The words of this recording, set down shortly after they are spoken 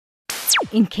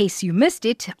in case you missed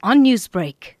it on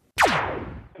Newsbreak.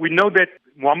 We know that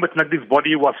Muhammed Nagdee's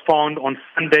body was found on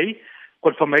Sunday.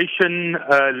 Confirmation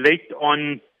late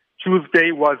on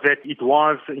Tuesday was that it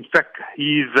was, in fact,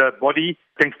 his body,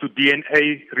 thanks to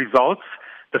DNA results.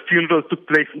 The funeral took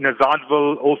place in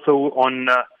Azadville also on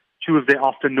Tuesday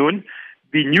afternoon.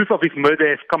 The news of his murder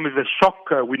has come as a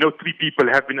shock. We know 3 people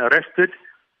have been arrested.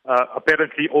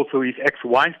 Apparently also his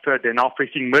ex-wife. They're now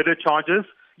facing murder charges.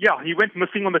 Yeah, he went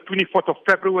missing on the 24th of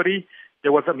February.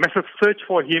 There was a massive search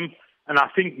for him. And I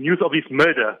think news of his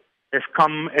murder has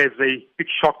come as a big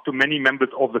shock to many members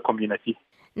of the community.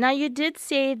 Now, you did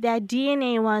say that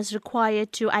DNA was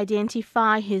required to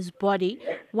identify his body.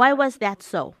 Why was that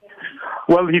so?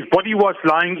 Well, his body was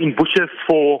lying in bushes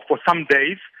for some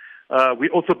days. We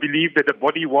also believe that the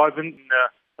body wasn't in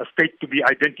a state to be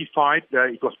identified.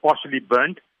 It was partially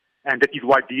burned, and that is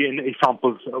why DNA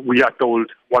samples, we are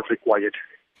told, was required.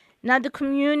 Now, the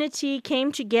community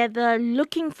came together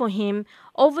looking for him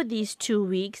over these 2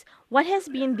 weeks. What has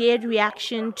been their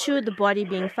reaction to the body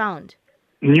being found?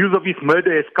 News of his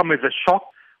murder has come as a shock.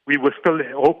 We were still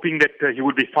hoping that he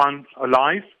would be found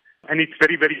alive. And it's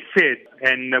very, very sad.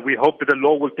 And we hope that the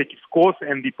law will take its course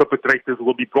and the perpetrators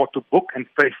will be brought to book and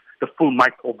face the full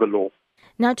might of the law.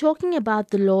 Now, talking about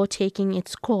the law taking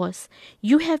its course,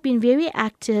 you have been very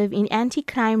active in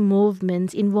anti-crime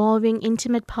movements involving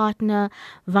intimate partner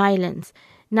violence.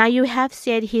 Now, you have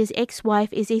said his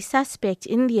ex-wife is a suspect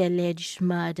in the alleged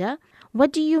murder.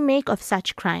 What do you make of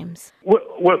such crimes?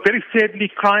 Well, very sadly,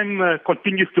 crime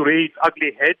continues to raise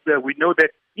ugly head. We know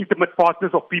that intimate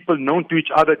partners of people known to each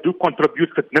other do contribute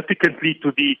significantly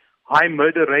to the high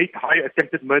murder rate, high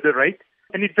attempted murder rate.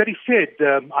 And it's very sad.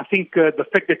 I think the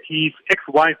fact that his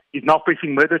ex-wife is now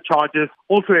facing murder charges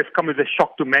also has come as a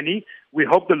shock to many. We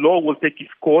hope the law will take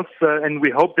its course and we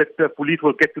hope that the police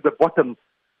will get to the bottom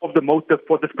of the motive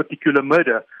for this particular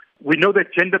murder. We know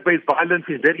that gender-based violence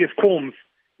in various forms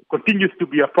continues to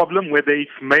be a problem, whether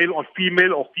it's male on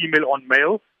female or female on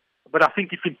male. But I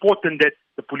think it's important that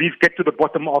the police get to the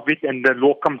bottom of it and the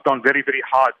law comes down very, very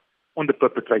hard on the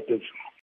perpetrators.